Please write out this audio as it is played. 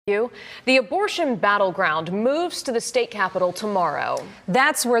The abortion battleground moves to the state capitol tomorrow.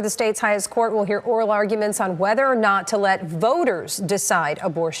 That's where the state's highest court will hear oral arguments on whether or not to let voters decide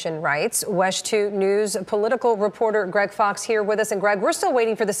abortion rights. WESH 2 News political reporter Greg Fox here with us. And Greg, we're still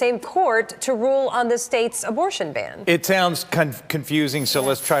waiting for the same court to rule on the state's abortion ban. It sounds confusing, so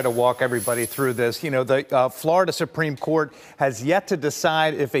let's try to walk everybody through this. You know, the Florida Supreme Court has yet to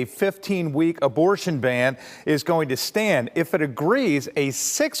decide if a 15-week abortion ban is going to stand. If it agrees, a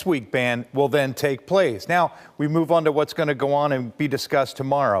 6-week ban will then take place. Now, we move on to what's going to go on and be discussed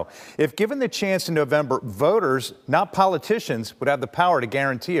tomorrow. If given the chance in November, voters, not politicians, would have the power to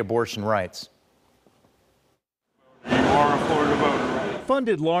guarantee abortion rights. You are a Florida voter, right?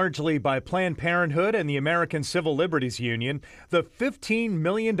 Funded largely by Planned Parenthood and the American Civil Liberties Union, the $15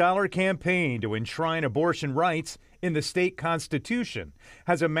 million campaign to enshrine abortion rights in the state constitution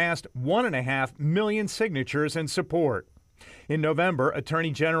has amassed 1.5 million signatures in support. In November,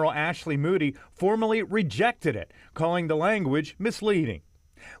 Attorney General Ashley Moody formally rejected it, calling the language misleading.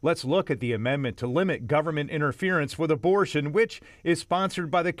 Let's look at the amendment to limit government interference with abortion, which is sponsored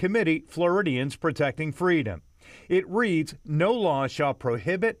by the committee Floridians Protecting Freedom. It reads, "No law shall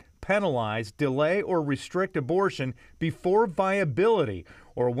prohibit, penalize, delay, or restrict abortion before viability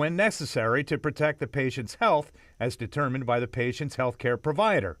or when necessary to protect the patient's health as determined by the patient's health care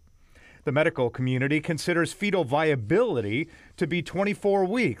provider." The medical community considers fetal viability to be 24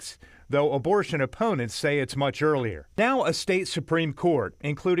 weeks, though abortion opponents say it's much earlier. Now a state Supreme Court,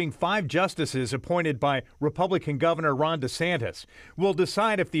 including 5 justices appointed by Republican Governor Ron DeSantis, will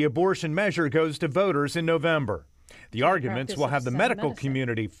decide if the abortion measure goes to voters in November. The arguments will have the medical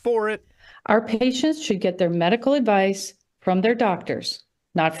community for it. Our patients should get their medical advice from their doctors,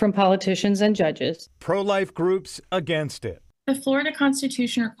 not from politicians and judges. Pro-life groups against it. The Florida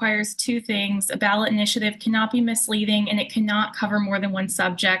Constitution requires 2 things. A ballot initiative cannot be misleading and it cannot cover more than one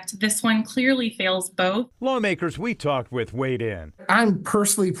subject. This one clearly fails both. Lawmakers we talked with weighed in. I'm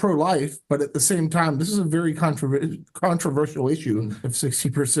personally pro-life, but at the same time, this is a very controversial issue. If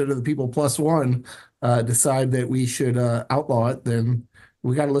 60% of the people plus one decide that we should outlaw it, then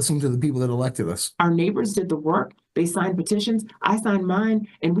we got to listen to the people that elected us. Our neighbors did the work. They signed petitions. I signed mine,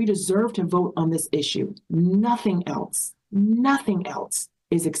 and we deserve to vote on this issue. Nothing else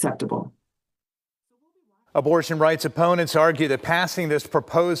is acceptable. Abortion rights opponents argue that passing this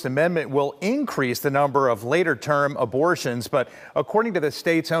proposed amendment will increase the number of later-term abortions. But according to the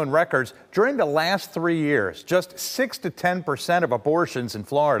state's own records, during the last 3 years, just 6 to 10% of abortions in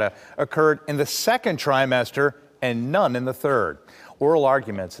Florida occurred in the second trimester and none in the third. Oral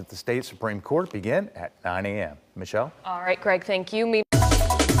arguments at the state Supreme Court begin at 9 a.m. Michelle? All right, Greg, thank you.